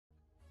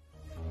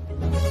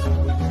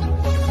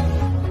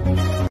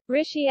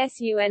Rishi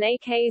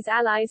Sunak's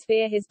allies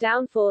fear his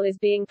downfall is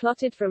being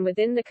plotted from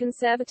within the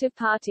Conservative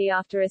Party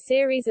after a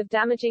series of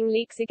damaging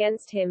leaks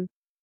against him.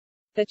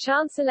 The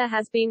Chancellor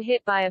has been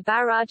hit by a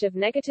barrage of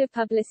negative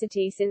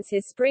publicity since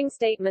his spring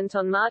statement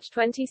on March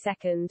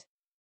 22.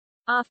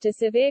 After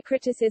severe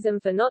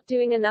criticism for not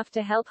doing enough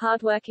to help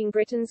hardworking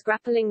Britons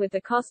grappling with the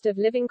cost of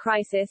living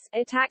crisis,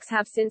 attacks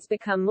have since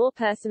become more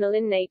personal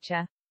in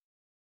nature.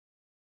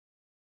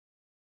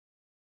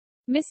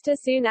 Mr.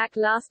 Sunak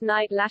last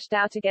night lashed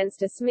out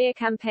against a smear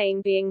campaign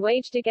being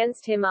waged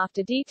against him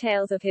after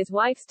details of his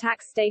wife's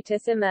tax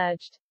status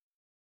emerged.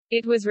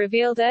 It was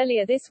revealed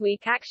earlier this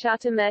week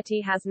Akshata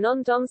Murthy has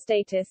non-dom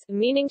status,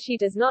 meaning she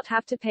does not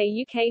have to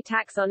pay UK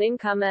tax on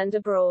income earned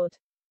abroad.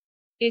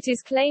 It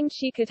is claimed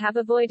she could have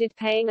avoided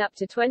paying up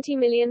to £20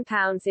 million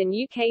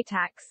in UK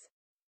tax.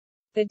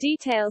 The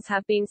details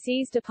have been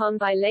seized upon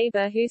by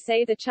Labour, who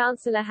say the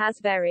Chancellor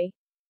has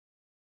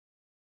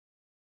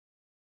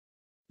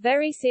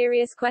very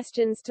serious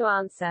questions to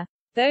answer.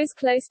 Those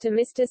close to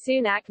Mr.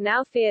 Sunak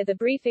now fear the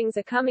briefings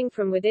are coming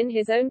from within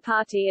his own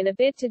party in a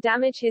bid to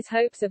damage his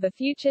hopes of a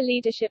future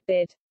leadership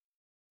bid.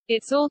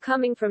 It's all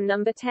coming from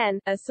number 10,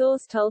 a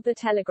source told The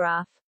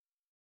Telegraph.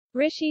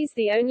 Rishi's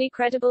the only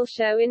credible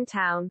show in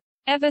town.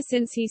 Ever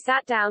since he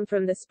sat down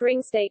from the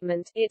spring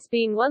statement, it's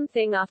been one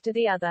thing after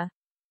the other.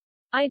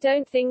 I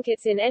don't think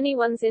it's in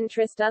anyone's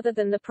interest other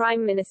than the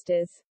Prime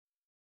Minister's.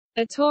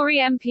 A Tory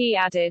MP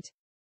added.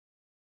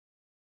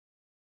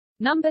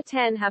 Number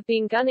 10 have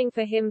been gunning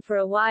for him for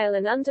a while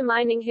and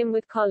undermining him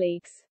with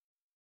colleagues.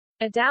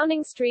 A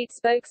Downing Street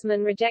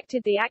spokesman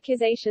rejected the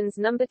accusations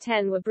Number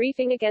 10 were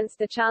briefing against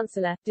the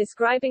Chancellor,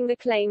 describing the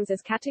claims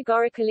as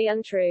categorically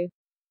untrue.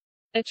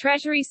 A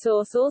Treasury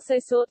source also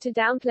sought to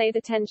downplay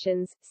the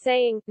tensions,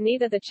 saying,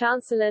 neither the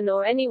Chancellor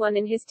nor anyone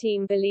in his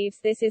team believes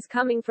this is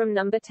coming from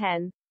Number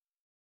 10.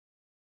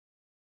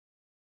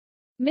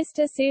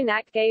 Mr.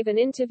 Sunak gave an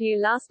interview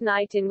last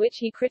night in which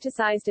he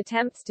criticized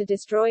attempts to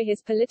destroy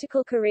his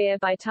political career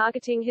by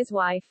targeting his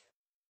wife.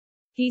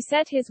 He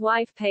said his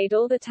wife paid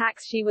all the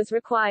tax she was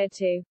required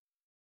to.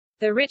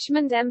 The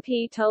Richmond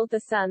MP told The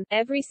Sun,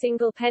 every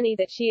single penny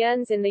that she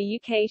earns in the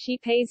UK she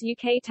pays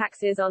UK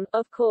taxes on,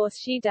 of course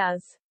she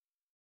does.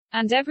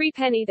 And every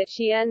penny that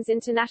she earns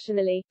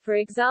internationally, for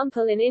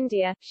example in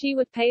India, she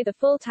would pay the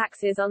full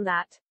taxes on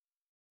that.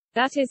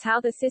 That is how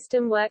the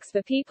system works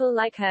for people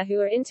like her who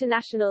are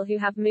international who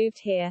have moved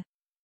here.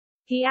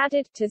 He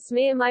added, to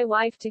smear my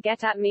wife to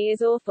get at me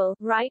is awful,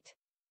 right?